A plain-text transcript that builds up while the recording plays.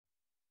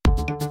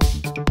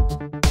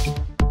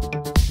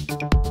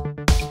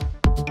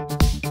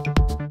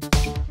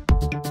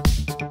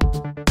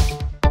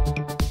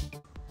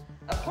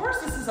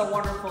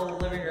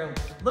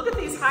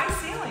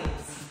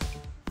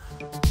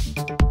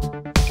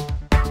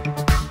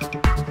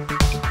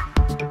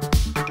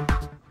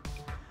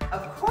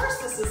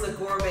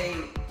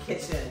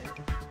kitchen,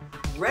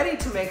 ready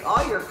to make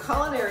all your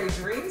culinary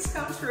dreams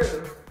come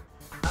true.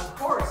 Of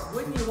course,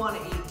 wouldn't you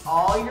want to eat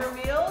all your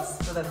meals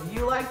with a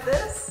view like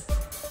this?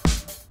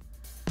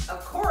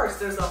 Of course,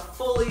 there's a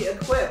fully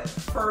equipped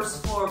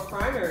first floor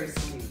primary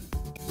suite.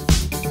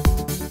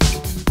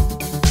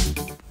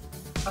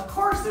 Of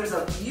course, there's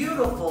a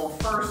beautiful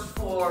first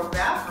floor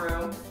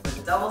bathroom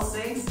with double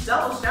sinks,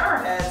 double shower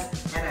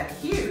heads, and a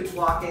huge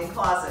walk-in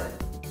closet.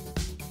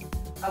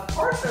 Of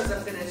course, there's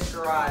a finished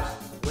garage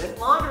with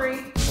laundry.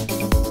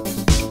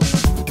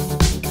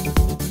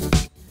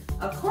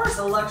 Of course,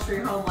 a luxury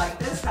home like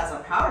this has a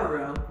powder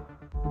room.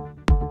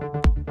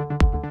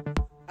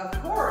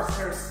 Of course,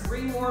 there's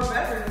 3 more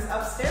bedrooms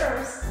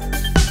upstairs.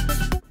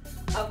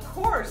 Of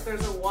course,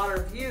 there's a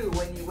water view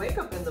when you wake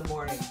up in the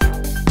morning.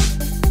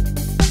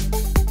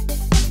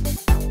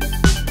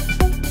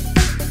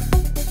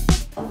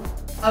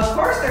 Of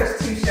course, there's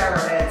 2 shower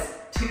heads,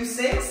 2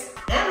 sinks,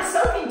 and a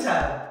soaking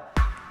tub.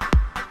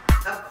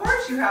 Of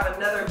course, you have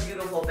another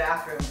beautiful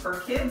bathroom for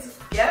kids,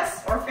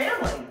 guests, or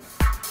family.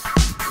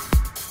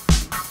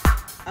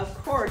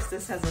 Of course,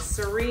 this has a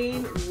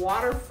serene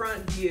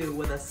waterfront view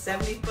with a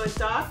 70-foot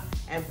dock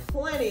and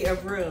plenty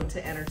of room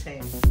to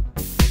entertain.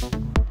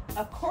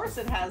 Of course,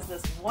 it has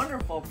this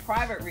wonderful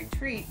private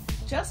retreat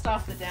just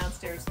off the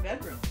downstairs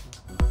bedroom.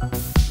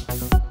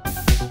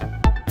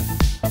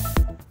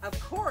 Of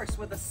course,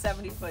 with a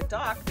 70-foot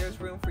dock,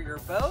 there's room for your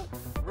boat,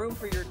 room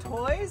for your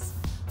toys,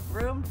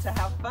 room to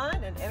have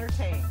fun and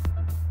entertain.